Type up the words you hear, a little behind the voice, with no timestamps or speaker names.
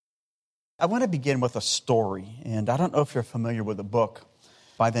I want to begin with a story, and I don't know if you're familiar with a book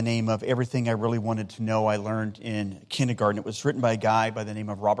by the name of Everything I Really Wanted to Know I Learned in Kindergarten. It was written by a guy by the name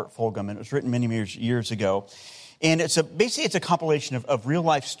of Robert Fulghum, and it was written many years ago. And basically it's a compilation of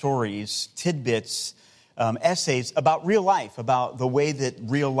real-life stories, tidbits, essays about real life, about the way that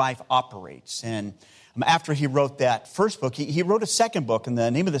real life operates. And after he wrote that first book, he wrote a second book, and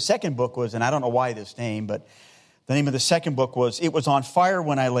the name of the second book was, and I don't know why this name, but the name of the second book was, It Was on Fire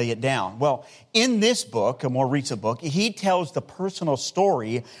When I Lay It Down. Well, in this book, a more recent book, he tells the personal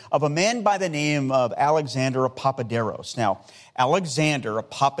story of a man by the name of Alexander Papaderos. Now, Alexander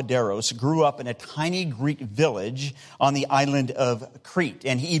Papaderos grew up in a tiny Greek village on the island of Crete,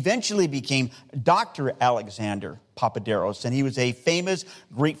 and he eventually became Dr. Alexander Papaderos, and he was a famous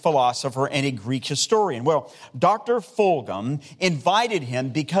Greek philosopher and a Greek historian. Well, Dr. Fulghum invited him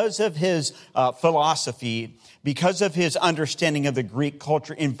because of his philosophy, because of his understanding of the Greek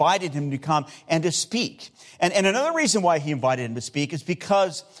culture, invited him to come and to speak. And another reason why he invited him to speak is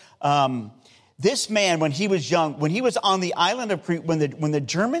because this man, when he was young, when he was on the island of Crete, when the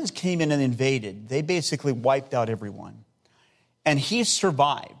Germans came in and invaded, they basically wiped out everyone. And he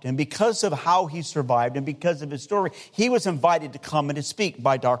survived. And because of how he survived and because of his story, he was invited to come and to speak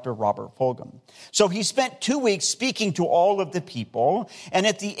by Dr. Robert Fulghum. So he spent 2 weeks speaking to all of the people. And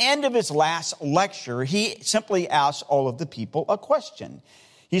at the end of his last lecture, he simply asked all of the people a question.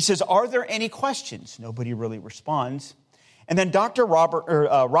 He says, "Are there any questions?" Nobody really responds. And then Dr. Robert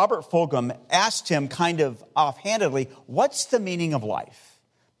Fulghum asked him kind of offhandedly, "What's the meaning of life?"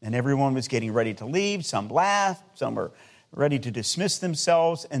 And everyone was getting ready to leave. Some laughed, some were ready to dismiss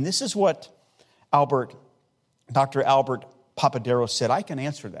themselves. And this is what Dr. Albert Papaderos said, "I can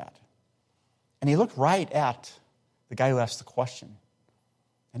answer that." And he looked right at the guy who asked the question.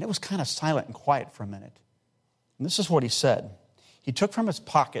 And it was kind of silent and quiet for a minute. And this is what he said. He took from his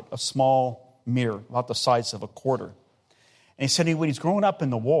pocket a small mirror about the size of a quarter. And he said when he's growing up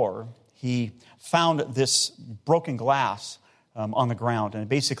in the war, he found this broken glass on the ground, and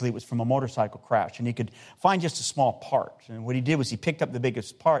basically it was from a motorcycle crash, and he could find just a small part. And what he did was he picked up the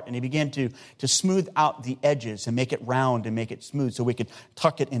biggest part, and he began to smooth out the edges and make it round and make it smooth so we could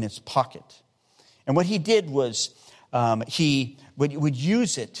tuck it in his pocket. And what he did was he would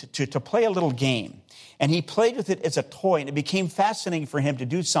use it to play a little game, and he played with it as a toy, and it became fascinating for him to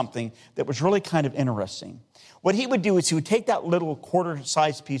do something that was really kind of interesting. What he would do is he would take that little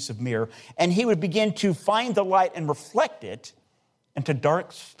quarter-sized piece of mirror, and he would begin to find the light and reflect it into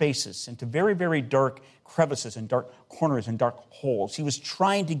dark spaces, into very, very dark crevices and dark corners and dark holes. He was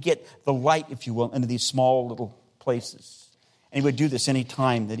trying to get the light, if you will, into these small little places. And he would do this any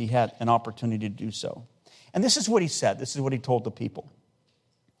time that he had an opportunity to do so. And this is what he said. This is what he told the people.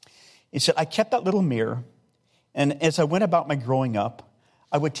 He said, "I kept that little mirror, and as I went about my growing up,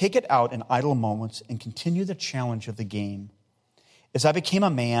 I would take it out in idle moments and continue the challenge of the game. As I became a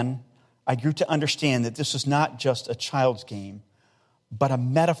man, I grew to understand that this was not just a child's game, but a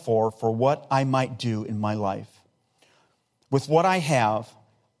metaphor for what I might do in my life. With what I have,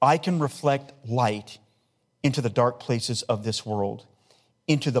 I can reflect light into the dark places of this world,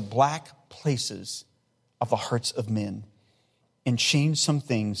 into the black places of the hearts of men, and change some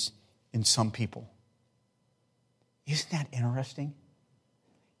things in some people." Isn't that interesting?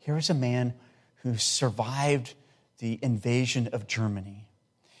 Here is a man who survived the invasion of Germany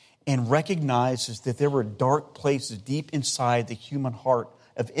and recognizes that there were dark places deep inside the human heart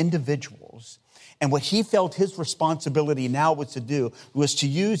of individuals. And what he felt his responsibility now was to do was to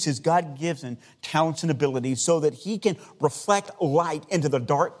use his God-given talents and abilities so that he can reflect light into the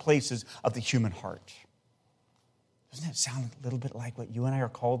dark places of the human heart. Doesn't that sound a little bit like what you and I are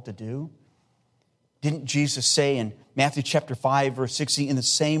called to do? Didn't Jesus say in Matthew chapter 5, verse 16, in the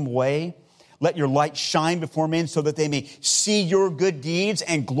same way, "Let your light shine before men so that they may see your good deeds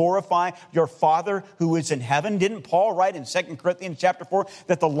and glorify your Father who is in heaven"? Didn't Paul write in 2 Corinthians chapter 4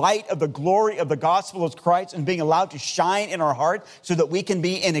 that the light of the glory of the gospel is Christ and being allowed to shine in our heart so that we can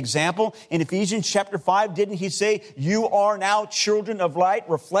be an example? In Ephesians chapter 5, didn't he say, "You are now children of light,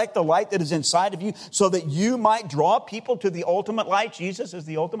 reflect the light that is inside of you so that you might draw people to the ultimate light"? Jesus is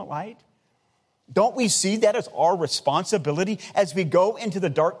the ultimate light. Don't we see that as our responsibility as we go into the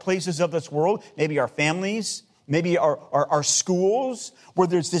dark places of this world? Maybe our families, maybe our schools, where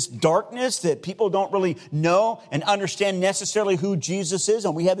there's this darkness that people don't really know and understand necessarily who Jesus is,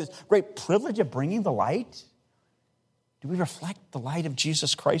 and we have this great privilege of bringing the light. Do we reflect the light of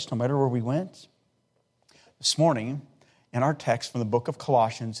Jesus Christ no matter where we went? This morning, in our text from the book of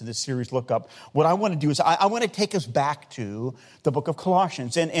Colossians in this series, Look Up. What I want to do is I want to take us back to the book of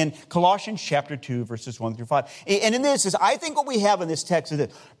Colossians and Colossians chapter 2, verses 1 through 5. And in this is, I think what we have in this text is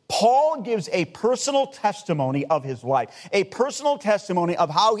that Paul gives a personal testimony of his life, a personal testimony of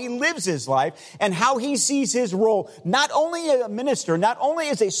how he lives his life and how he sees his role, not only as a minister, not only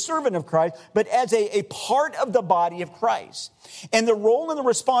as a servant of Christ, but as a part of the body of Christ. And the role and the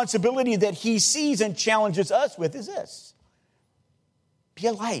responsibility that he sees and challenges us with is this. Be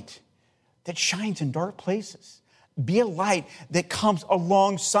a light that shines in dark places. Be a light that comes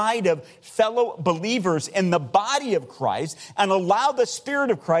alongside of fellow believers in the body of Christ and allow the Spirit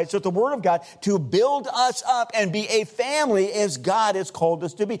of Christ, with the Word of God, to build us up and be a family as God has called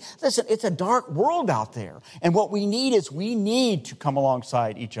us to be. Listen, it's a dark world out there. And what we need is we need to come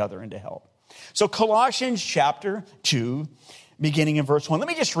alongside each other and to help. So Colossians chapter 2, beginning in verse 1. Let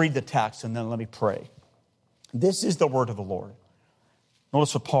me just read the text and then let me pray. This is the word of the Lord.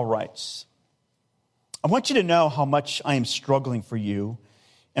 Notice what Paul writes. I want you to know how much I am struggling for you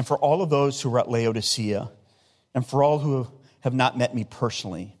and for all of those who are at Laodicea and for all who have not met me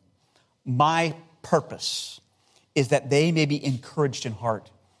personally. My purpose is that they may be encouraged in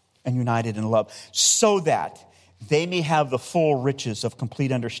heart and united in love, so that they may have the full riches of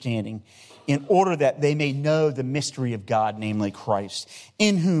complete understanding, in order that they may know the mystery of God, namely Christ,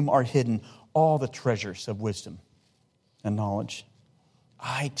 in whom are hidden all the treasures of wisdom and knowledge.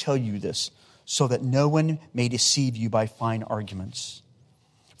 I tell you this so that no one may deceive you by fine arguments.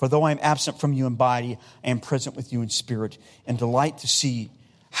 For though I am absent from you in body, I am present with you in spirit, and delight to see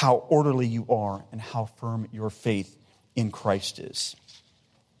how orderly you are and how firm your faith in Christ is.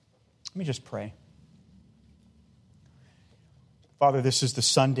 Let me just pray. Father, this is the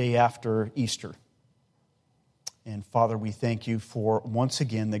Sunday after Easter. And Father, we thank you for once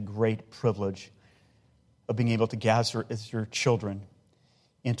again the great privilege of being able to gather as your children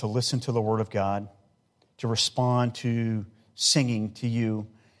and to listen to the Word of God, to respond to singing to you,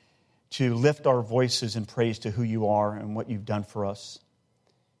 to lift our voices in praise to who you are and what you've done for us.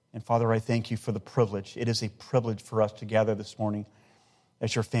 And Father, I thank you for the privilege. It is a privilege for us to gather this morning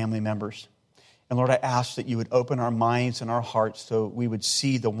as your family members. And Lord, I ask that you would open our minds and our hearts so we would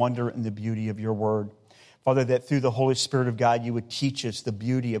see the wonder and the beauty of your word. Father, that through the Holy Spirit of God, you would teach us the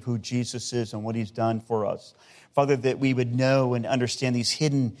beauty of who Jesus is and what he's done for us. Father, that we would know and understand these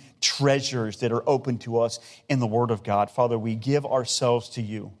hidden treasures that are open to us in the Word of God. Father, we give ourselves to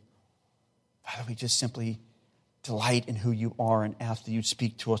you. Father, we just simply delight in who you are and ask that you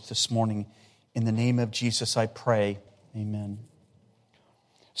speak to us this morning. In the name of Jesus, I pray. Amen.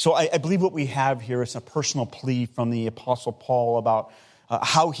 So I believe what we have here is a personal plea from the Apostle Paul about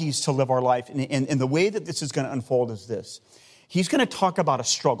how he's to live our life. And the way that this is going to unfold is this. He's going to talk about a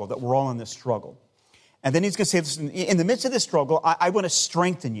struggle, that we're all in this struggle. And then he's going to say, listen, in the midst of this struggle, I want to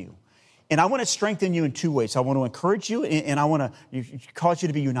strengthen you. And I want to strengthen you in two ways. I want to encourage you, and I want to cause you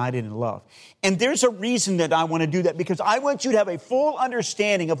to be united in love. And there's a reason that I want to do that, because I want you to have a full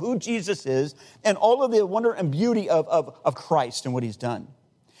understanding of who Jesus is and all of the wonder and beauty of Christ and what he's done.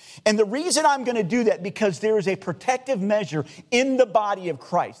 And the reason I'm going to do that, because there is a protective measure in the body of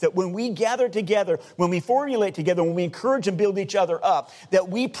Christ, that when we gather together, when we formulate together, when we encourage and build each other up, that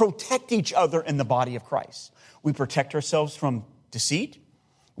we protect each other in the body of Christ. We protect ourselves from deceit.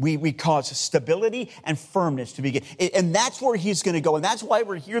 We cause stability and firmness to begin. And that's where he's going to go. And that's why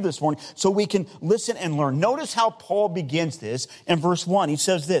we're here this morning, so we can listen and learn. Notice how Paul begins this in verse 1. He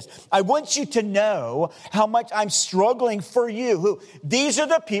says this, I want you to know how much I'm struggling for you. These are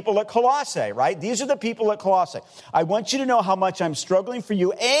the people at Colossae, right? These are the people at Colossae. I want you to know how much I'm struggling for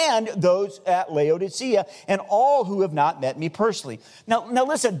you and those at Laodicea and all who have not met me personally. Now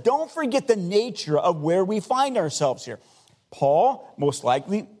listen, don't forget the nature of where we find ourselves here. Paul, most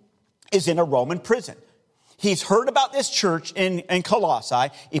likely, is in a Roman prison. He's heard about this church in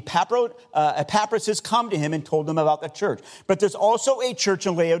Colossae. Epaphras has come to him and told him about the church. But there's also a church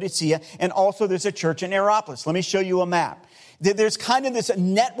in Laodicea, and also there's a church in Hierapolis. Let me show you a map. There's kind of this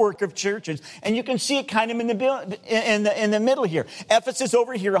network of churches, and you can see it kind of in the middle here. Ephesus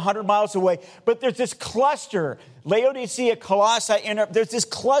over here, 100 miles away, but there's this cluster, Laodicea, Colossae, and there's this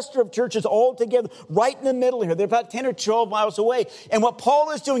cluster of churches all together right in the middle here. They're about 10 or 12 miles away. And what Paul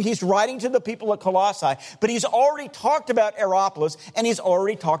is doing, he's writing to the people of Colossae, but he's already talked about Hierapolis, and he's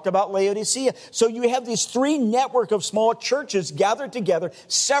already talked about Laodicea. So you have these three network of small churches gathered together,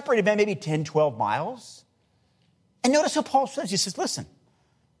 separated by maybe 10, 12 miles. And notice what Paul says. He says, listen,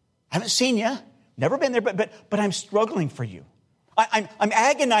 I haven't seen you, never been there, but I'm struggling for you. I'm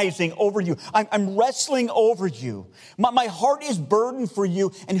agonizing over you. I'm wrestling over you. My heart is burdened for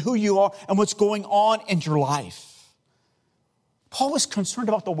you and who you are and what's going on in your life. Paul was concerned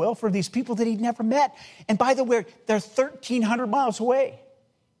about the welfare of these people that he'd never met. And by the way, they're 1,300 miles away.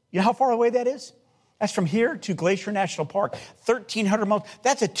 You know how far away that is? That's from here to Glacier National Park, 1,300 miles.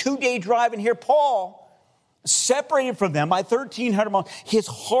 That's a 2-day drive. And here Paul, separated from them by 1,300 miles, his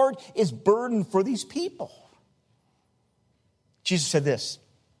heart is burdened for these people. Jesus said this,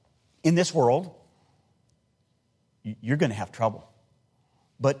 in this world, you're going to have trouble.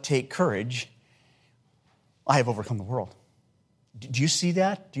 But take courage. I have overcome the world. Do you see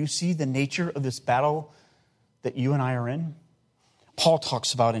that? Do you see the nature of this battle that you and I are in? Paul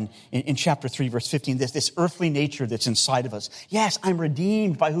talks about in chapter 3, verse 15, this earthly nature that's inside of us. Yes, I'm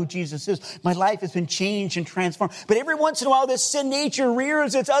redeemed by who Jesus is. My life has been changed and transformed. But every once in a while, this sin nature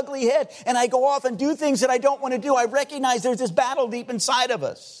rears its ugly head, and I go off and do things that I don't want to do. I recognize there's this battle deep inside of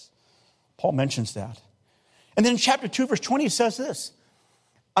us. Paul mentions that. And then in chapter 2, verse 20, it says this.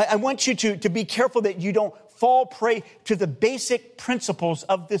 I want you to be careful that you don't fall prey to the basic principles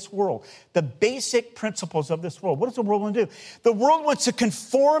of this world. The basic principles of this world. What does the world want to do? The world wants to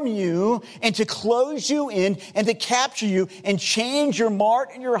conform you and to close you in and to capture you and change your heart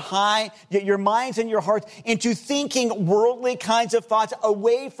and your minds and your hearts into thinking worldly kinds of thoughts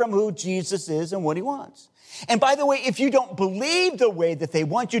away from who Jesus is and what he wants. And by the way, if you don't believe the way that they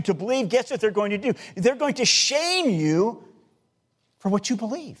want you to believe, guess what they're going to do? They're going to shame you for what you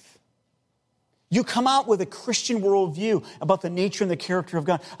believe. You come out with a Christian worldview about the nature and the character of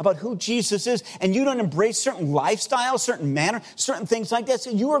God, about who Jesus is, and you don't embrace certain lifestyles, certain manner, certain things like that, so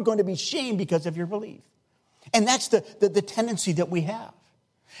you are going to be shamed because of your belief. And that's the tendency that we have.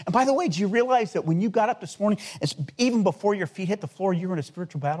 And by the way, do you realize that when you got up this morning, even before your feet hit the floor, you were in a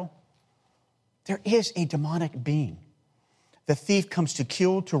spiritual battle? There is a demonic being. The thief comes to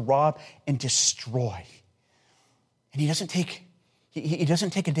kill, to rob, and destroy. And he doesn't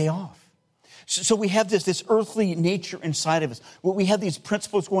take a day off. So we have this earthly nature inside of us. We have these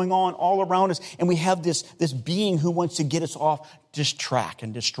principles going on all around us, and we have this being who wants to get us off this track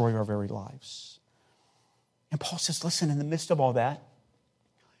and destroy our very lives. And Paul says, listen, in the midst of all that,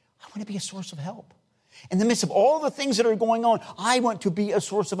 I want to be a source of help. In the midst of all the things that are going on, I want to be a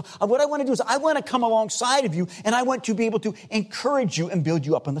source of, what I want to do is I want to come alongside of you, and I want to be able to encourage you and build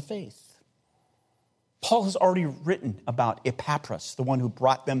you up in the faith. Paul has already written about Epaphras, the one who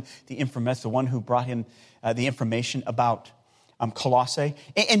brought them the information, the one who brought him the information about Colossae.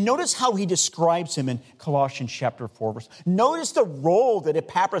 And notice how he describes him in Colossians chapter 4. Notice the role that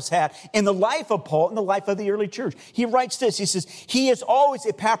Epaphras had in the life of Paul, in the life of the early church. He writes this, he says, he is always,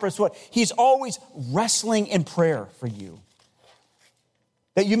 Epaphras, what? He's always wrestling in prayer for you,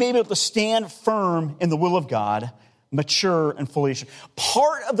 that you may be able to stand firm in the will of God, mature and fully assured.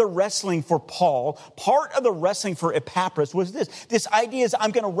 Part of the wrestling for Paul, part of the wrestling for Epaphras was this. This idea is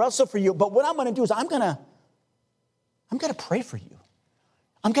I'm going to wrestle for you, but what I'm going to do is I'm going to pray for you.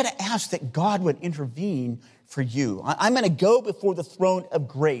 I'm going to ask that God would intervene for you. I'm going to go before the throne of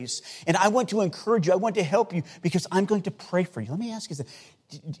grace, and I want to encourage you. I want to help you because I'm going to pray for you. Let me ask you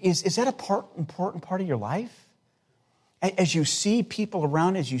this. Is that important part of your life? As you see people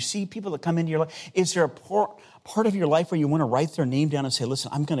around, as you see people that come into your life, is there a part of your life where you want to write their name down and say, listen,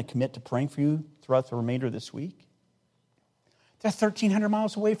 I'm going to commit to praying for you throughout the remainder of this week? They're 1,300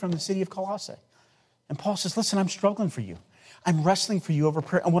 miles away from the city of Colossae. And Paul says, listen, I'm struggling for you. I'm wrestling for you over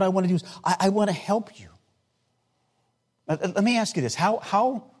prayer. And what I want to do is I want to help you. Let me ask you this.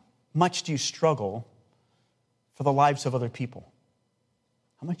 How much do you struggle for the lives of other people?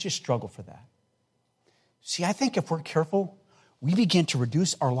 How much do you struggle for that? See, I think if we're careful, we begin to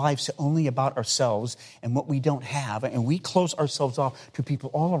reduce our lives to only about ourselves and what we don't have, and we close ourselves off to people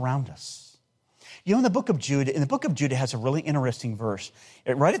all around us. You know, in the book of Jude has a really interesting verse.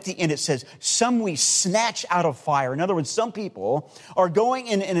 Right at the end, it says, some we snatch out of fire. In other words, some people are going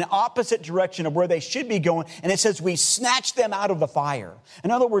in an opposite direction of where they should be going, and it says we snatch them out of the fire.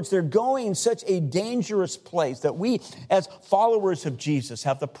 In other words, they're going in such a dangerous place that we, as followers of Jesus,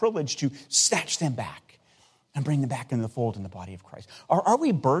 have the privilege to snatch them back and bring them back into the fold in the body of Christ. Are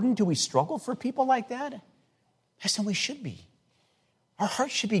we burdened? Do we struggle for people like that? Yes, and we should be. Our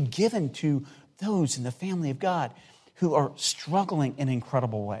hearts should be given to those in the family of God who are struggling in an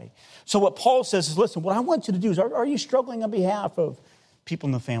incredible way. So what Paul says is, listen, what I want you to do is, are you struggling on behalf of people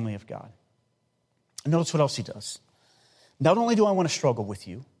in the family of God? And notice what else he does. Not only do I want to struggle with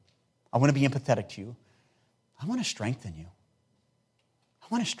you, I want to be empathetic to you, I want to strengthen you. I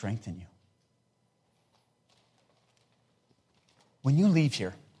want to strengthen you. When you leave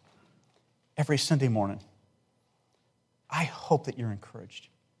here every Sunday morning, I hope that you're encouraged.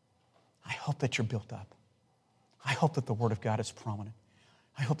 I hope that you're built up. I hope that the Word of God is prominent.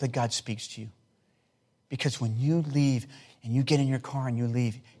 I hope that God speaks to you. Because when you leave, and you get in your car and you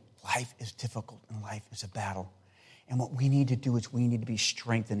leave, life is difficult and life is a battle. And what we need to do is we need to be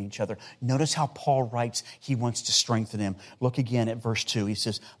strengthening each other. Notice how Paul writes he wants to strengthen him. Look again at verse 2. He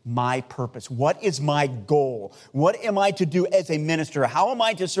says, my purpose. What is my goal? What am I to do as a minister? How am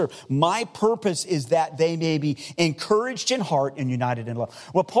I to serve? My purpose is that they may be encouraged in heart and united in love.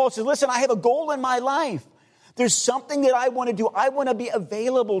 Well, Paul says, listen, I have a goal in my life. There's something that I want to do. I want to be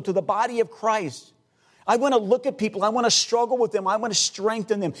available to the body of Christ. I want to look at people. I want to struggle with them. I want to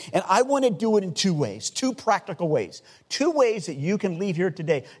strengthen them. And I want to do it in two ways, two practical ways. Two ways that you can leave here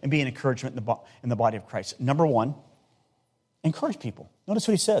today and be an encouragement in the body of Christ. Number one, encourage people. Notice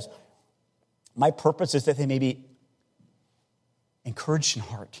what he says. My purpose is that they may be encouraged in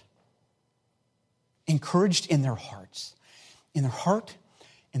heart. Encouraged in their hearts. In their heart,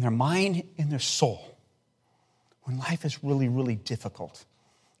 in their mind, in their soul. When life is really, really difficult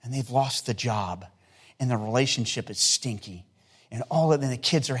and they've lost the job, and the relationship is stinky, and all of them, the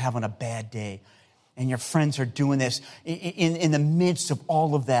kids are having a bad day, and your friends are doing this. In the midst of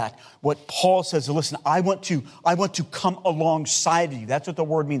all of that, what Paul says, listen, I want to come alongside of you. That's what the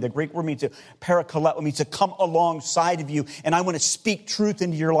word means. The Greek word means to parakaleo, means to come alongside of you, and I want to speak truth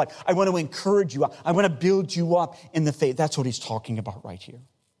into your life. I want to encourage you. I want to build you up in the faith. That's what he's talking about right here.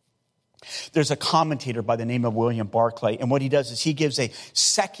 There's a commentator by the name of William Barclay, and what he does is he gives a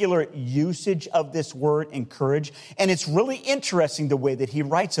secular usage of this word, encourage, and it's really interesting the way that he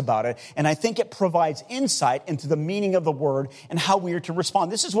writes about it, and I think it provides insight into the meaning of the word and how we are to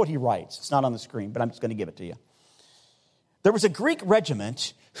respond. This is what he writes. It's not on the screen, but I'm just going to give it to you. There was a Greek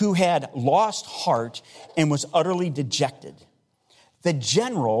regiment who had lost heart and was utterly dejected. The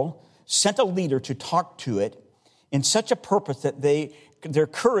general sent a leader to talk to it in such a purpose that their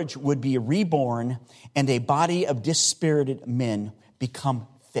courage would be reborn and a body of dispirited men become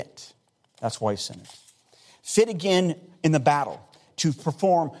fit. That's why he sent it. Fit again in the battle to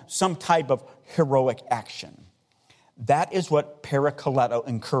perform some type of heroic action. That is what parakaleo,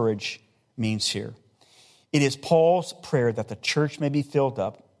 encourage, means here. It is Paul's prayer that the church may be filled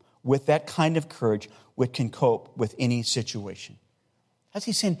up with that kind of courage which can cope with any situation. As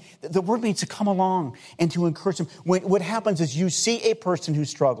he's saying, the word means to come along and to encourage them. What happens is you see a person who's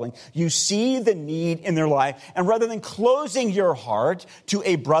struggling, you see the need in their life, and rather than closing your heart to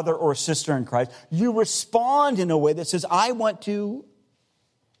a brother or sister in Christ, you respond in a way that says, I want to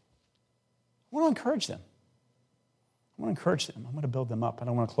encourage them. I want to encourage them. I want to build them up. I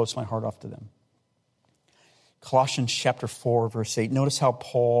don't want to close my heart off to them. Colossians chapter 4, verse 8. Notice how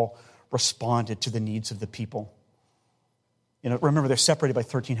Paul responded to the needs of the people. Remember, they're separated by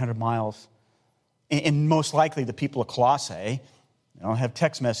 1,300 miles. And most likely the people of Colossae, they don't have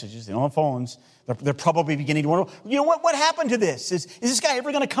text messages, they don't have phones. They're probably beginning to wonder, what happened to this? Is this guy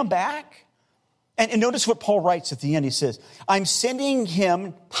ever going to come back? And notice what Paul writes at the end. He says, I'm sending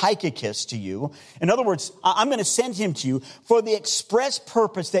him, Tychicus, to you. In other words, I'm going to send him to you for the express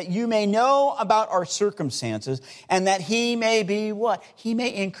purpose that you may know about our circumstances and that he may be what? He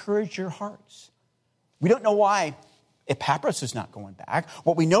may encourage your hearts. We don't know why Epaphras is not going back.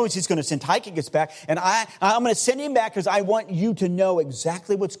 What we know is he's going to send Tychicus back, and I'm going to send him back because I want you to know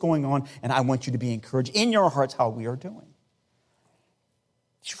exactly what's going on, and I want you to be encouraged in your hearts how we are doing.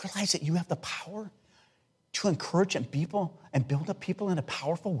 Do you realize that you have the power to encourage people and build up people in a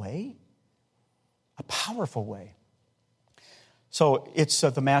powerful way? A powerful way. So it's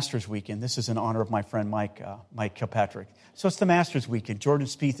the Masters weekend. This is in honor of my friend Mike Kilpatrick. So it's the Masters weekend. Jordan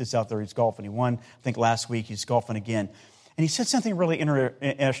Spieth is out there. He's golfing. He won, I think, last week. He's golfing again. And he said something really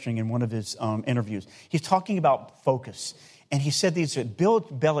interesting in one of his interviews. He's talking about focus. And he said these, Bill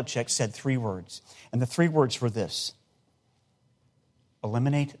Belichick said 3 words. And the 3 words were this: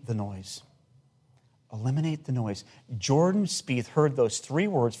 eliminate the noise. Eliminate the noise. Jordan Spieth heard those 3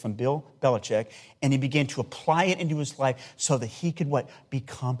 words from Bill Belichick, and he began to apply it into his life so that he could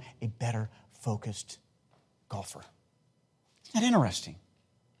become a better focused golfer. Isn't that interesting?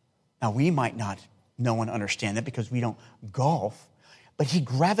 Now, we might not know and understand that because we don't golf, but he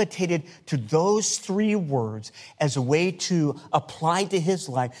gravitated to those 3 words as a way to apply to his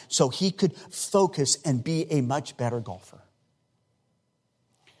life so he could focus and be a much better golfer.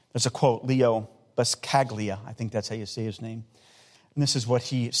 There's a quote, Leo Buscaglia, I think that's how you say his name. And this is what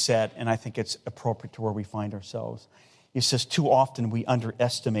he said, and I think it's appropriate to where we find ourselves. He says, too often we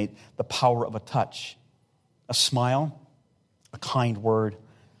underestimate the power of a touch, a smile, a kind word,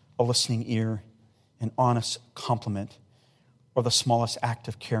 a listening ear, an honest compliment, or the smallest act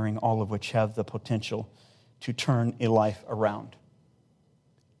of caring, all of which have the potential to turn a life around.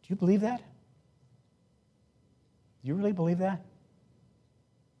 Do you believe that? Do you really believe that?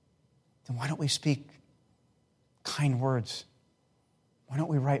 Then why don't we speak kind words. Why don't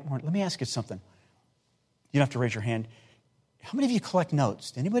we write more? Let me ask you something. You don't have to raise your hand. How many of you collect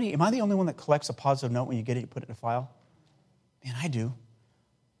notes? Anybody? Am I the only one that collects a positive note when you get it, you put it in a file? Man, I do.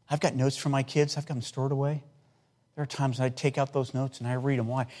 I've got notes from my kids. I've got them stored away. There are times I take out those notes and I read them.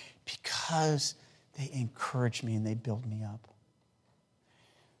 Why? Because they encourage me and they build me up.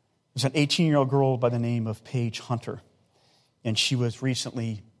 There's an 18-year-old girl by the name of Paige Hunter, and she was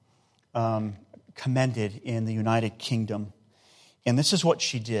recently commended in the United Kingdom. And this is what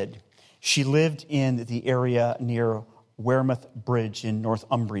she did. She lived in the area near Wearmouth Bridge in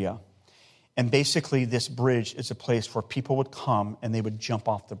Northumbria. And basically this bridge is a place where people would come and they would jump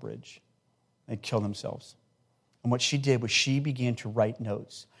off the bridge. They'd kill themselves. And what she did was she began to write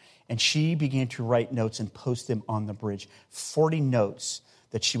notes. And she began to write notes and post them on the bridge. 40 notes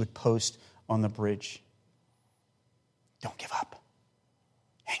that she would post on the bridge. Don't give up.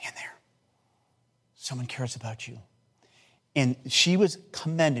 Hang in there. Someone cares about you. And she was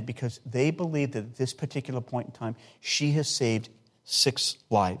commended because they believed that at this particular point in time, she has saved 6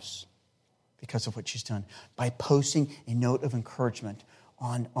 lives because of what she's done by posting a note of encouragement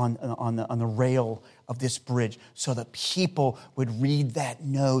on the rail of this bridge so that people would read that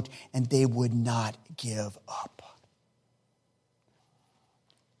note and they would not give up.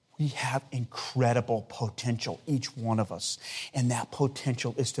 We have incredible potential, each one of us. And that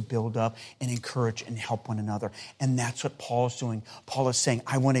potential is to build up and encourage and help one another. And that's what Paul is doing. Paul is saying,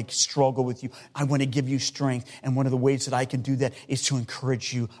 I want to struggle with you. I want to give you strength. And one of the ways that I can do that is to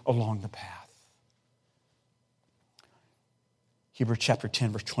encourage you along the path. Hebrews chapter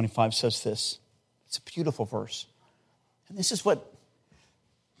 10, verse 25 says this. It's a beautiful verse. And this is what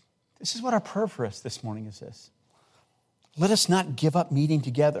our prayer for us this morning is this. Let us not give up meeting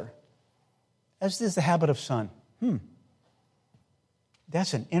together, as is the habit of some.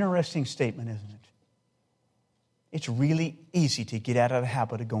 That's an interesting statement, isn't it? It's really easy to get out of the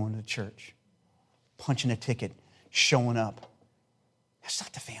habit of going to church, punching a ticket, showing up. That's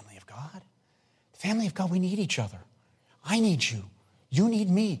not the family of God. The family of God, we need each other. I need you. You need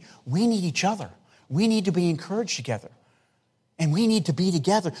me. We need each other. We need to be encouraged together. And we need to be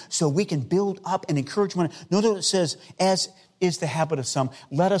together so we can build up and encourage one another. Notice what it says, as is the habit of some,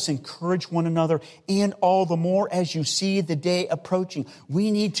 let us encourage one another, and all the more as you see the day approaching. We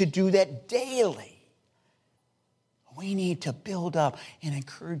need to do that daily. We need to build up and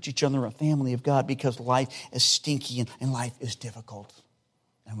encourage each other, a family of God, because life is stinky and life is difficult.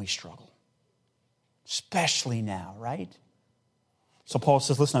 And we struggle. Especially now, right? So Paul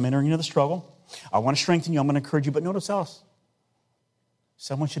says, listen, I'm entering into the struggle. I want to strengthen you. I'm going to encourage you. But notice else.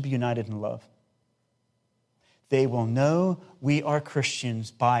 Someone should be united in love. They will know we are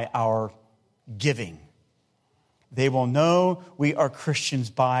Christians by our giving. They will know we are Christians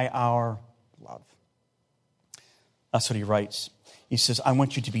by our love. That's what he writes. He says, I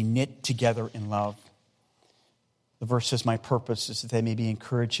want you to be knit together in love. The verse says, my purpose is that they may be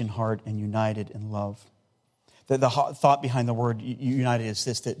encouraged in heart and united in love. The thought behind the word united is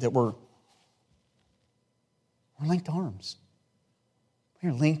this, that we're linked arms. We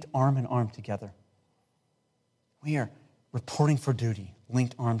are linked arm in arm together. We are reporting for duty,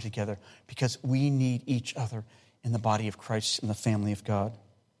 linked arm together, because we need each other in the body of Christ, in the family of God.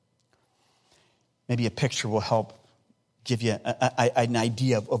 Maybe a picture will help give you an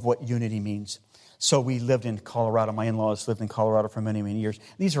idea of what unity means. So we lived in Colorado. My in-laws lived in Colorado for many, many years.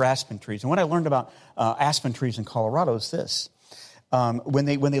 These are aspen trees. And what I learned about aspen trees in Colorado is this. When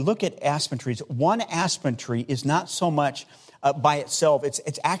they look at aspen trees, one aspen tree is not so much by itself.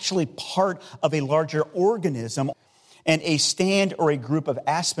 It's actually part of a larger organism. And a stand or a group of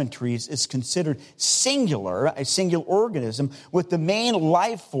aspen trees is considered singular, a singular organism, with the main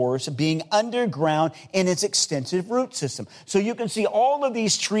life force being underground in its extensive root system. So you can see all of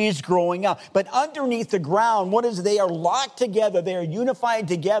these trees growing up. But underneath the ground, they are locked together, they are unified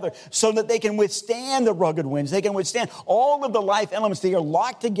together so that they can withstand the rugged winds. They can withstand all of the life elements. They are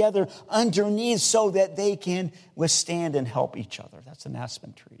locked together underneath so that they can withstand and help each other. That's an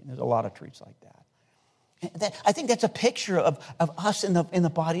aspen tree. And there's a lot of trees like that. I think that's a picture of us in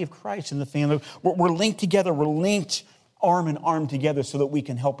the body of Christ, in the family. We're linked together. We're linked arm in arm together so that we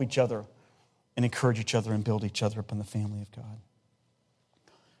can help each other and encourage each other and build each other up in the family of God.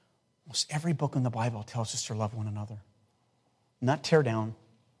 Almost every book in the Bible tells us to love one another. Not tear down,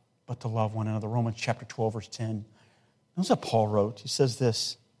 but to love one another. Romans chapter 12, verse 10. That's what Paul wrote. He says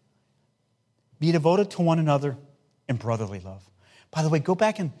this, be devoted to one another in brotherly love. By the way, go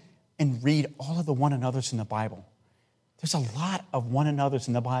back and read all of the one another's in the Bible. There's a lot of one another's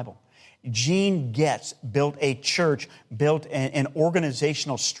in the Bible. Gene Getz built a church, built an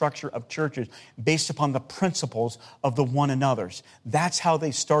organizational structure of churches based upon the principles of the one another's. That's how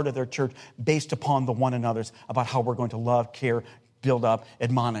they started their church, based upon the one another's, about how we're going to love, care, build up,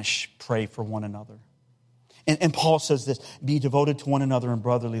 admonish, pray for one another. And Paul says this, be devoted to one another in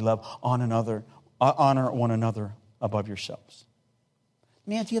brotherly love, honor one another above yourselves.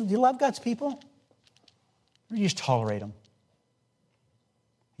 Man, do you love God's people? Or do you just tolerate them?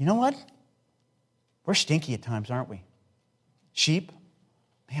 You know what? We're stinky at times, aren't we? Sheep.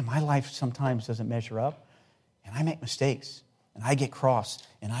 Man, my life sometimes doesn't measure up, and I make mistakes, and I get cross,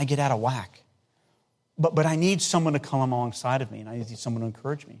 and I get out of whack. But I need someone to come alongside of me, and I need someone to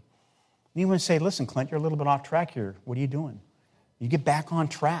encourage me. And you want to say, listen, Clint, you're a little bit off track here. What are you doing? You get back on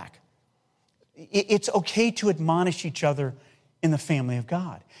track. It's okay to admonish each other in the family of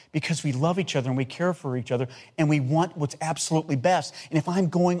God, because we love each other and we care for each other and we want what's absolutely best. And if I'm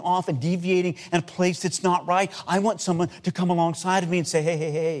going off and deviating in a place that's not right, I want someone to come alongside of me and say,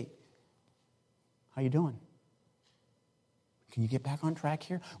 hey, how you doing? Can you get back on track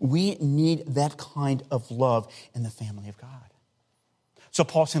here? We need that kind of love in the family of God. So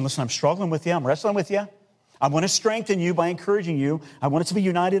Paul's saying, listen, I'm struggling with you. I'm wrestling with you. I want to strengthen you by encouraging you. I want us to be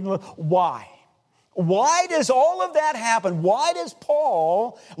united in love. Why? Why does all of that happen? Why does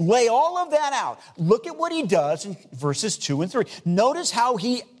Paul lay all of that out? Look at what he does in verses 2 and 3. Notice how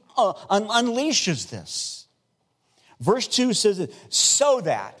he unleashes this. Verse 2 says, so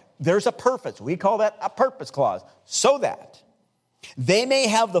that, there's a purpose. We call that a purpose clause. So that they may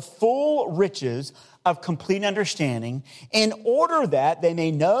have the full riches of complete understanding, in order that they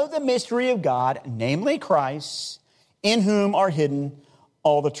may know the mystery of God, namely Christ, in whom are hidden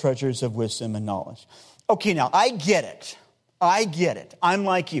all the treasures of wisdom and knowledge. Okay, now, I get it. I'm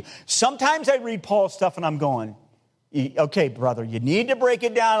like you. Sometimes I read Paul's stuff and I'm going, okay, brother, you need to break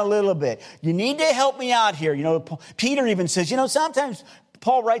it down a little bit. You need to help me out here. You know, Peter even says, sometimes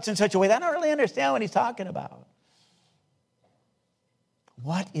Paul writes in such a way that I don't really understand what he's talking about.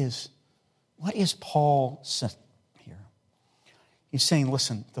 What is Paul saying here? He's saying,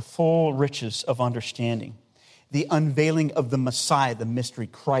 listen, the full riches of understanding, the unveiling of the Messiah, the mystery,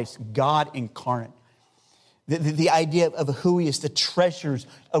 Christ, God incarnate. The idea of who he is, the treasures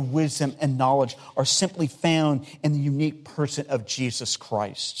of wisdom and knowledge are simply found in the unique person of Jesus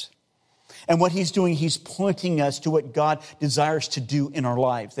Christ. And what he's doing, he's pointing us to what God desires to do in our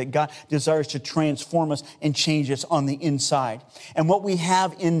lives, that God desires to transform us and change us on the inside. And what we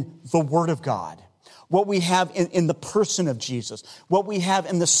have in the Word of God, what we have in the person of Jesus, what we have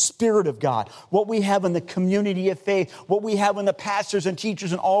in the Spirit of God, what we have in the community of faith, what we have in the pastors and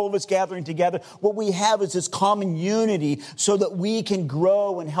teachers and all of us gathering together, what we have is this common unity so that we can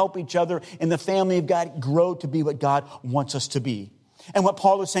grow and help each other in the family of God grow to be what God wants us to be. And what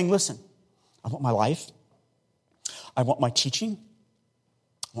Paul is saying, listen, I want my life, I want my teaching,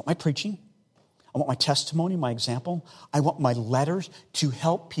 I want my preaching, I want my testimony, my example, I want my letters to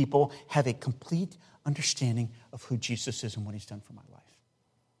help people have a complete understanding of who Jesus is and what he's done for my life.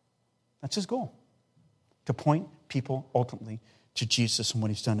 That's his goal, to point people ultimately to Jesus and what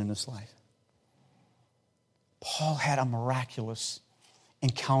he's done in his life. Paul had a miraculous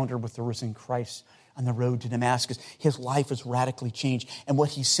encounter with the risen Christ on the road to Damascus. His life is radically changed. And what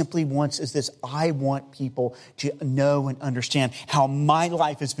he simply wants is this: I want people to know and understand how my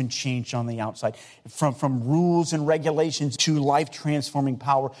life has been changed on the outside. From rules and regulations to life-transforming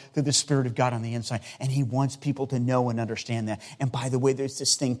power through the Spirit of God on the inside. And he wants people to know and understand that. And by the way, there's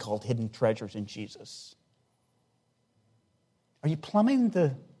this thing called hidden treasures in Jesus. Are you plumbing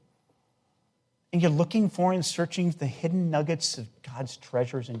and you're looking for and searching the hidden nuggets of God's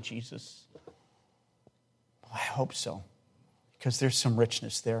treasures in Jesus? I hope so, because there's some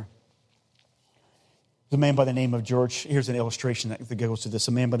richness there. There's a man by the name of George. Here's an illustration that goes to this.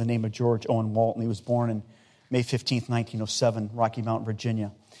 A man by the name of George Owen Walton. He was born in May 15th, 1907, Rocky Mount,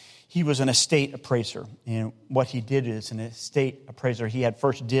 Virginia. He was an estate appraiser. And what he did is, an estate appraiser, he had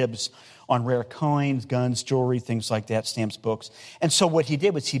first dibs on rare coins, guns, jewelry, things like that, stamps, books. And so what he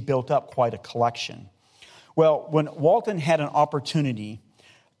did was he built up quite a collection. Well, when Walton had an opportunity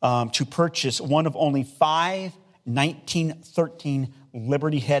to purchase one of only 5 1913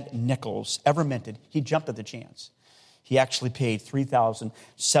 Liberty Head nickels ever minted, he jumped at the chance. He actually paid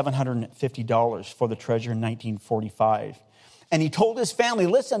 $3,750 for the treasure in 1945. And he told his family,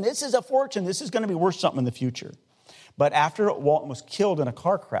 listen, this is a fortune. This is going to be worth something in the future. But after Walton was killed in a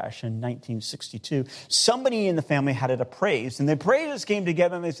car crash in 1962, somebody in the family had it appraised. And the appraisers came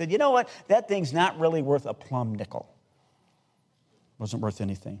together and they said, you know what? That thing's not really worth a plum nickel. Wasn't worth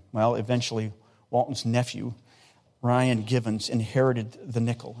anything. Well, eventually, Walton's nephew Ryan Givens, inherited the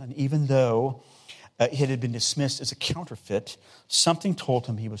nickel. And even though it had been dismissed as a counterfeit, something told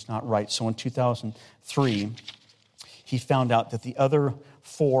him he was not right. So in 2003, he found out that the other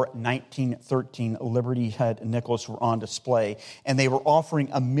 4 1913 Liberty Head nickels were on display, and they were offering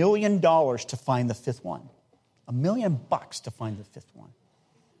 $1 million to find the fifth one. $1 million to find the fifth one.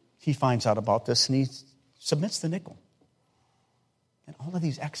 He finds out about this, and he submits the nickel. And all of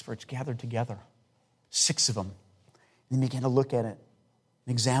these experts gathered together, 6 of them, and they began to look at it and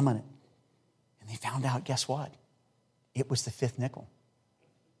examine it. And they found out, guess what? It was the fifth nickel.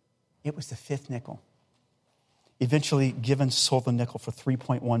 It was the fifth nickel. Eventually, Givens sold the nickel for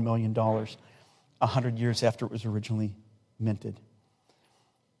 $3.1 million, 100 years after it was originally minted.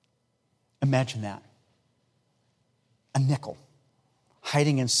 Imagine that. A nickel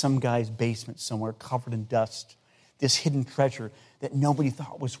hiding in some guy's basement somewhere, covered in dust. This hidden treasure that nobody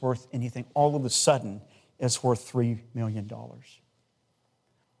thought was worth anything, all of a sudden is worth $3 million.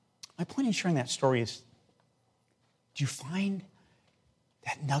 My point in sharing that story is, do you find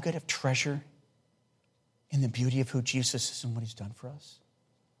that nugget of treasure in the beauty of who Jesus is and what he's done for us?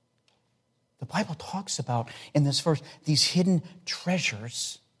 The Bible talks about, in this verse, these hidden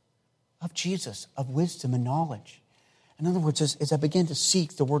treasures of Jesus, of wisdom and knowledge. In other words, as I began to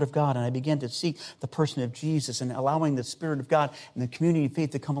seek the Word of God and I began to seek the person of Jesus and allowing the Spirit of God and the community of faith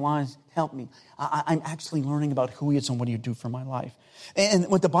to come along and help me, I'm actually learning about who he is and what he would do for my life. And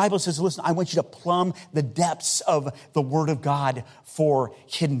what the Bible says, listen, I want you to plumb the depths of the Word of God for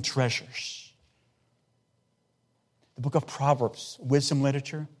hidden treasures. The book of Proverbs, wisdom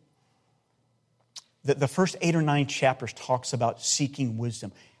literature, the first 8 or 9 chapters talks about seeking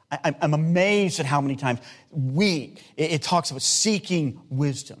wisdom. I'm amazed at how many times it talks about seeking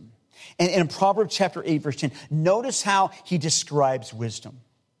wisdom. And in Proverbs chapter 8, verse 10, notice how he describes wisdom.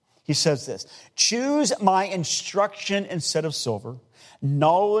 He says this: choose my instruction instead of silver,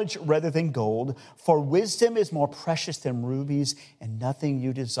 knowledge rather than gold, for wisdom is more precious than rubies, and nothing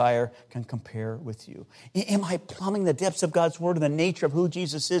you desire can compare with you. Am I plumbing the depths of God's word and the nature of who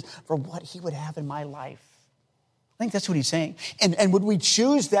Jesus is for what he would have in my life? I think that's what he's saying. And would we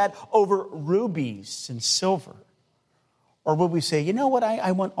choose that over rubies and silver? Or would we say, you know what,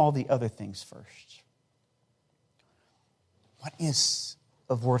 I want all the other things first? What is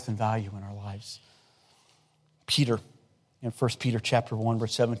of worth and value in our lives? Peter, in 1 Peter chapter 1,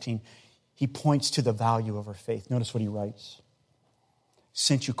 verse 17, he points to the value of our faith. Notice what he writes.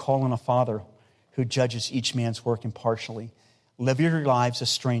 Since you call on a Father who judges each man's work impartially, live your lives as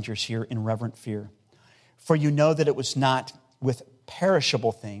strangers here in reverent fear. For you know that it was not with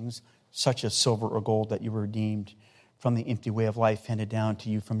perishable things, such as silver or gold, that you were redeemed from the empty way of life handed down to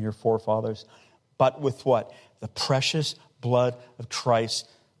you from your forefathers, but with what? The precious blood of Christ,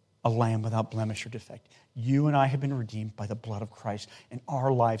 a lamb without blemish or defect. You and I have been redeemed by the blood of Christ, and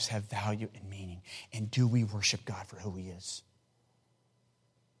our lives have value and meaning. And do we worship God for who he is?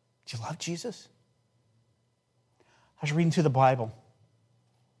 Do you love Jesus? I was reading through the Bible,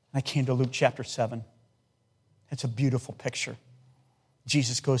 and I came to Luke chapter 7. It's a beautiful picture.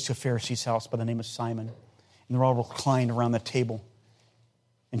 Jesus goes to a Pharisee's house by the name of Simon, and they're all reclined around the table.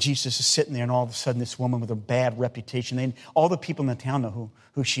 And Jesus is sitting there, and all of a sudden this woman with a bad reputation, all the people in the town know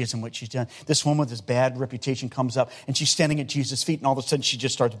who she is and what she's done. This woman with this bad reputation comes up, and she's standing at Jesus' feet, and all of a sudden she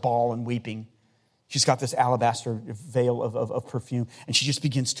just starts bawling and weeping. She's got this alabaster veil of perfume, and she just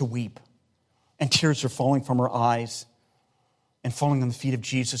begins to weep. And tears are falling from her eyes and falling on the feet of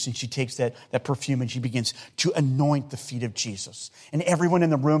Jesus, and she takes that perfume and she begins to anoint the feet of Jesus. And everyone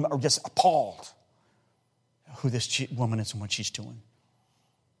in the room are just appalled at who this woman is and what she's doing.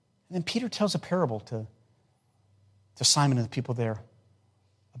 And then Peter tells a parable to Simon and the people there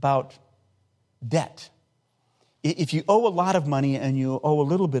about debt. If you owe a lot of money and you owe a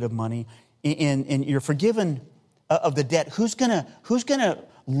little bit of money and you're forgiven of the debt, who's gonna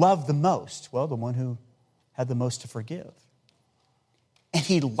love the most? Well, the one who had the most to forgive. And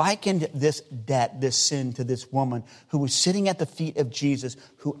he likened this debt, this sin, to this woman who was sitting at the feet of Jesus,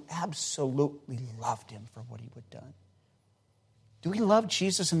 who absolutely loved him for what he had done. Do we love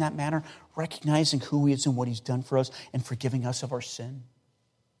Jesus in that manner, recognizing who he is and what he's done for us and forgiving us of our sin?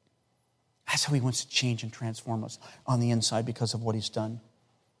 That's how he wants to change and transform us on the inside because of what he's done.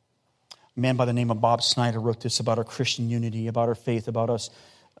 A man by the name of Bob Snyder wrote this about our Christian unity, about our faith, about us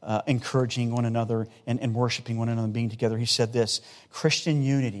encouraging one another and worshiping one another and being together. He said this: Christian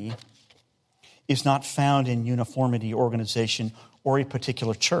unity is not found in uniformity, organization, or a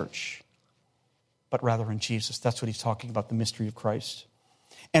particular church, but rather in Jesus. That's what he's talking about, the mystery of Christ.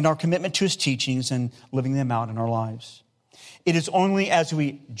 And our commitment to his teachings and living them out in our lives. It is only as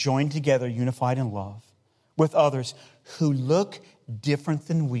we join together, unified in love, with others who look different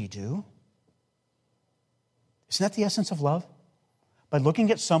than we do. Isn't that the essence of love? By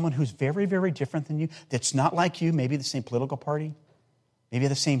looking at someone who's very, very different than you, that's not like you, maybe the same political party, maybe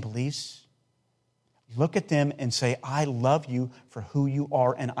the same beliefs. Look at them and say, I love you for who you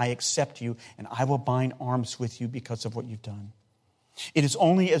are, and I accept you, and I will bind arms with you because of what you've done. It is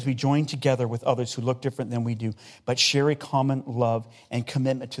only as we join together with others who look different than we do, but share a common love and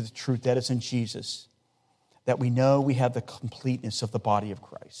commitment to the truth that is in Jesus, that we know we have the completeness of the body of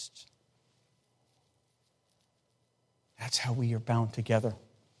Christ. That's how we are bound together.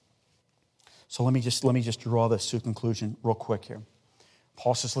 So let me just draw this to a conclusion real quick here.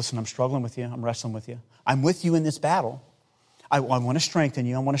 Paul says, listen, I'm struggling with you. I'm wrestling with you. I'm with you in this battle. I want to strengthen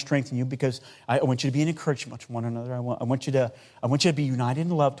you. I want to strengthen you because I want you to be an encouragement to one another. I want you to be united in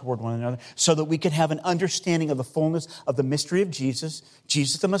love toward one another so that we can have an understanding of the fullness of the mystery of Jesus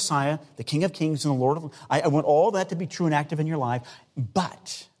the Messiah, the King of Kings and the Lord of... I want all that to be true and active in your life,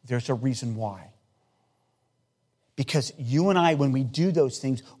 but there's a reason why. Because you and I, when we do those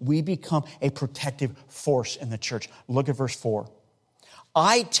things, we become a protective force in the church. Look at verse 4.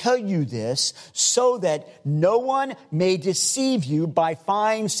 I tell you this so that no one may deceive you by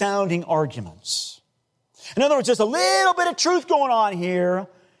fine-sounding arguments. In other words, there's a little bit of truth going on here.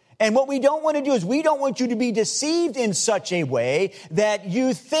 And what we don't want to do is we don't want you to be deceived in such a way that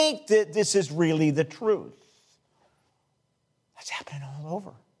you think that this is really the truth. That's happening all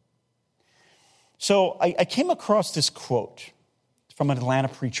over. So I came across this quote from an Atlanta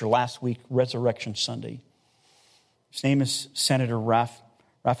preacher last week, Resurrection Sunday. His name is Senator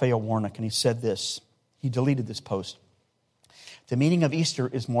Raphael Warnock, and he said this. He deleted this post. The meaning of Easter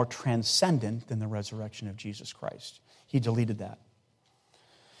is more transcendent than the resurrection of Jesus Christ. He deleted that.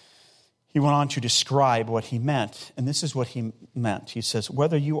 He went on to describe what he meant, and this is what he meant. He says,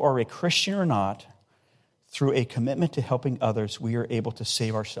 whether you are a Christian or not, through a commitment to helping others, we are able to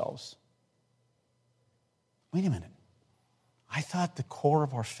save ourselves. Wait a minute. I thought the core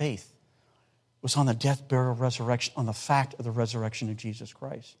of our faith was on the death, burial, resurrection, on the fact of the resurrection of Jesus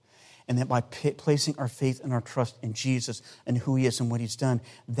Christ. And that by placing our faith and our trust in Jesus and who he is and what he's done,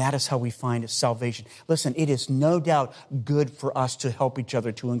 that is how we find salvation. Listen, it is no doubt good for us to help each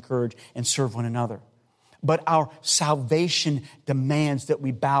other, to encourage and serve one another. But our salvation demands that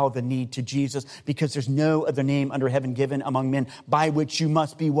we bow the knee to Jesus because there's no other name under heaven given among men by which you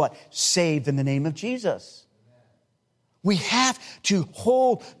must be what? Saved in the name of Jesus. We have to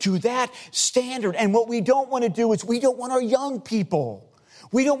hold to that standard. And what we don't want to do is we don't want our young people,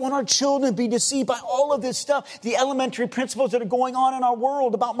 we don't want our children to be deceived by all of this stuff, the elementary principles that are going on in our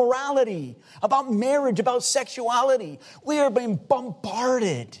world about morality, about marriage, about sexuality. We are being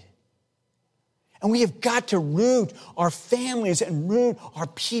bombarded. And we have got to root our families and root our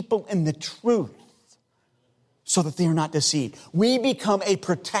people in the truth so that they are not deceived. We become a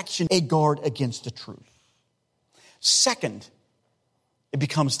protection, a guard against the truth. Second, it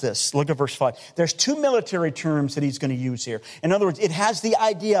becomes this. Look at verse 5. There's two military terms that he's going to use here. In other words, it has the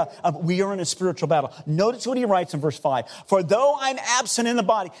idea of we are in a spiritual battle. Notice what he writes in verse 5. For though I'm absent in the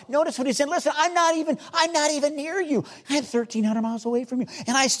body. Notice what he said. Listen, I'm not even near you. I'm 1,300 miles away from you.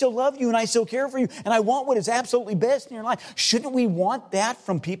 And I still love you and I still care for you. And I want what is absolutely best in your life. Shouldn't we want that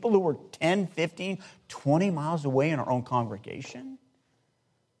from people who are 10, 15, 20 miles away in our own congregation?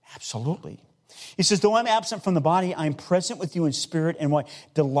 Absolutely. He says, though I'm absent from the body, I'm present with you in spirit and what?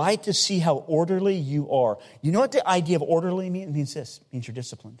 Delight to see how orderly you are. You know what the idea of orderly means? It means this. It means you're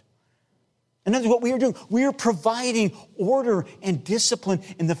disciplined. And that's what we are doing. We are providing order and discipline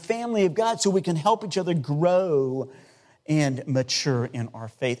in the family of God so we can help each other grow and mature in our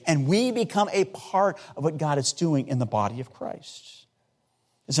faith. And we become a part of what God is doing in the body of Christ.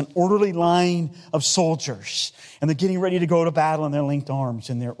 It's an orderly line of soldiers. And they're getting ready to go to battle and they're linked arms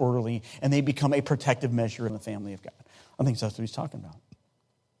and they're orderly. And they become a protective measure in the family of God. I think that's what he's talking about.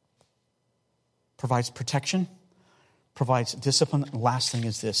 Provides protection. Provides discipline. The last thing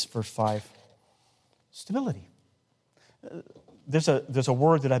is this, verse 5. Stability. There's a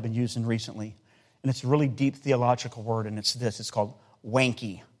word that I've been using recently. And it's a really deep theological word. And it's this. It's called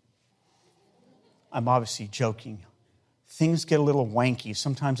wanky. I'm obviously joking. Things get a little wanky.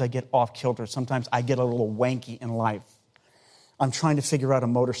 Sometimes I get off kilter. Sometimes I get a little wanky in life. I'm trying to figure out a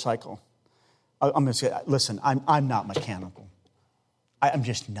motorcycle. I'm going to say, listen, I'm not mechanical. I'm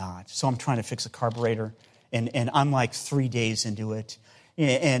just not. So I'm trying to fix a carburetor, and I'm like 3 days into it.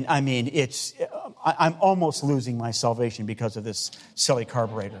 And I mean, I'm almost losing my salvation because of this silly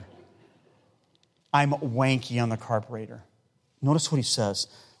carburetor. I'm wanky on the carburetor. Notice what he says.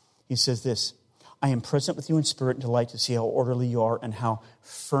 He says this. I am present with you in spirit and delight to see how orderly you are and how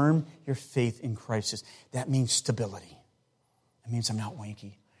firm your faith in Christ is. That means stability. It means I'm not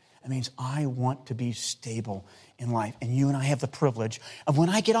wanky. It means I want to be stable in life. And you and I have the privilege of when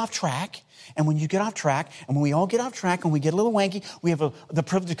I get off track, and when you get off track, and when we all get off track and we get a little wanky, we have the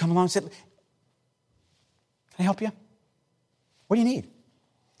privilege to come along and say, can I help you? What do you need?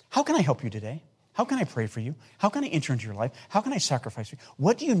 How can I help you today? How can I pray for you? How can I enter into your life? How can I sacrifice for you?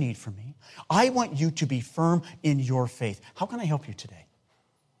 What do you need from me? I want you to be firm in your faith. How can I help you today?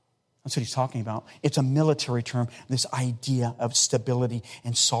 That's what he's talking about. It's a military term, this idea of stability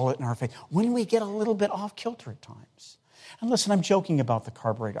and solid in our faith. When we get a little bit off kilter at times. And listen, I'm joking about the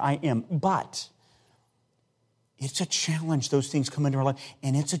carburetor. I am. But it's a challenge. Those things come into our life.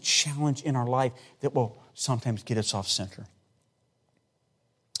 And it's a challenge in our life that will sometimes get us off center.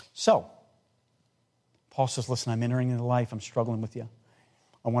 So, Paul says, listen, I'm entering into life. I'm struggling with you.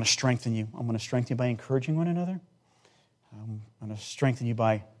 I want to strengthen you. I want to strengthen you by encouraging one another. I want to strengthen you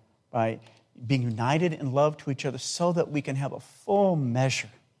by being united in love to each other so that we can have a full measure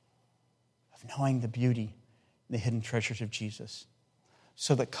of knowing the beauty and the hidden treasures of Jesus.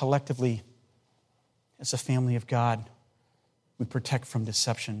 So that collectively, as a family of God, we protect from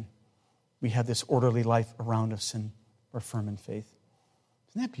deception. We have this orderly life around us and we're firm in faith.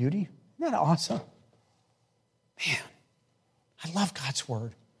 Isn't that beauty? Isn't that awesome? Man, I love God's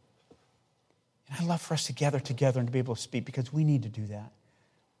word. And I love for us to gather together and to be able to speak because we need to do that.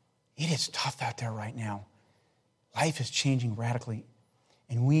 It is tough out there right now. Life is changing radically.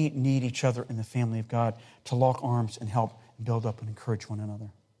 And we need each other in the family of God to lock arms and help build up and encourage one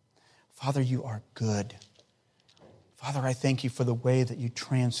another. Father, you are good. Father, I thank you for the way that you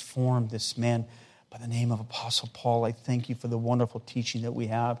transformed this man by the name of Apostle Paul. I thank you for the wonderful teaching that we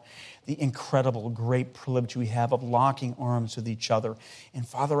have, the incredible, great privilege we have of locking arms with each other. And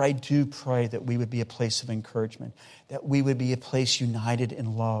Father, I do pray that we would be a place of encouragement, that we would be a place united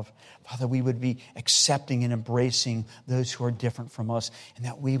in love. Father, we would be accepting and embracing those who are different from us, and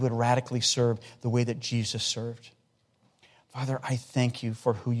that we would radically serve the way that Jesus served. Father, I thank you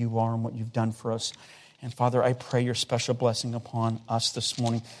for who you are and what you've done for us. And Father, I pray your special blessing upon us this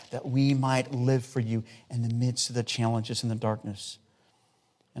morning that we might live for you in the midst of the challenges and the darkness.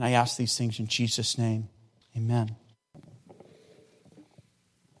 And I ask these things in Jesus' name. Amen.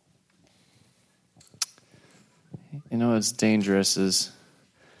 You know what's dangerous is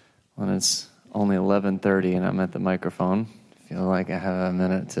when it's only 11:30 and I'm at the microphone. I feel like I have a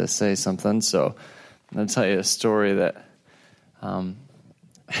minute to say something. So I'm going to tell you a story that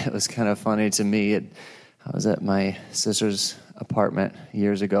it was kind of funny to me. I was at my sister's apartment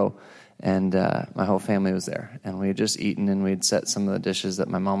years ago, and my whole family was there. And we had just eaten, and we had set some of the dishes that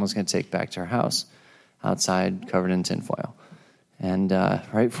my mom was going to take back to her house outside, covered in tinfoil. And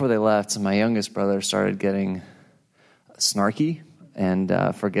right before they left, my youngest brother started getting snarky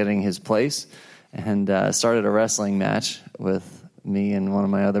and forgetting his place, and started a wrestling match with me and one of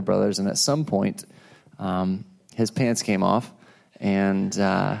my other brothers. And at some point, his pants came off. And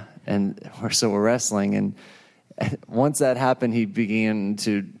so we're wrestling, and once that happened, he began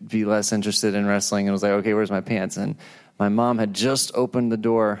to be less interested in wrestling and was like, okay, where's my pants? And my mom had just opened the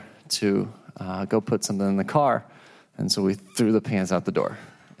door to go put something in the car, and so we threw the pants out the door.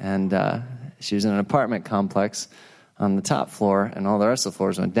 And she was in an apartment complex on the top floor, and all the rest of the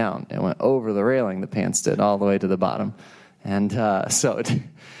floors went down. It went over the railing, the pants did, all the way to the bottom. And so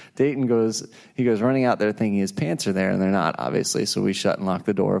Dayton goes running out there thinking his pants are there, and they're not, obviously. So we shut and lock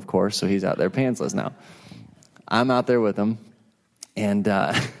the door, of course, so he's out there pantsless now. I'm out there with him, and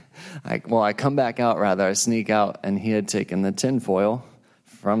I come back out, rather. I sneak out, and he had taken the tinfoil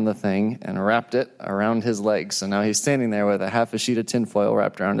from the thing and wrapped it around his legs. So now he's standing there with a half a sheet of tinfoil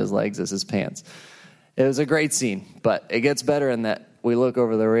wrapped around his legs as his pants. It was a great scene, but it gets better in that we look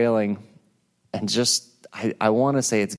over the railing, and just, I want to say it's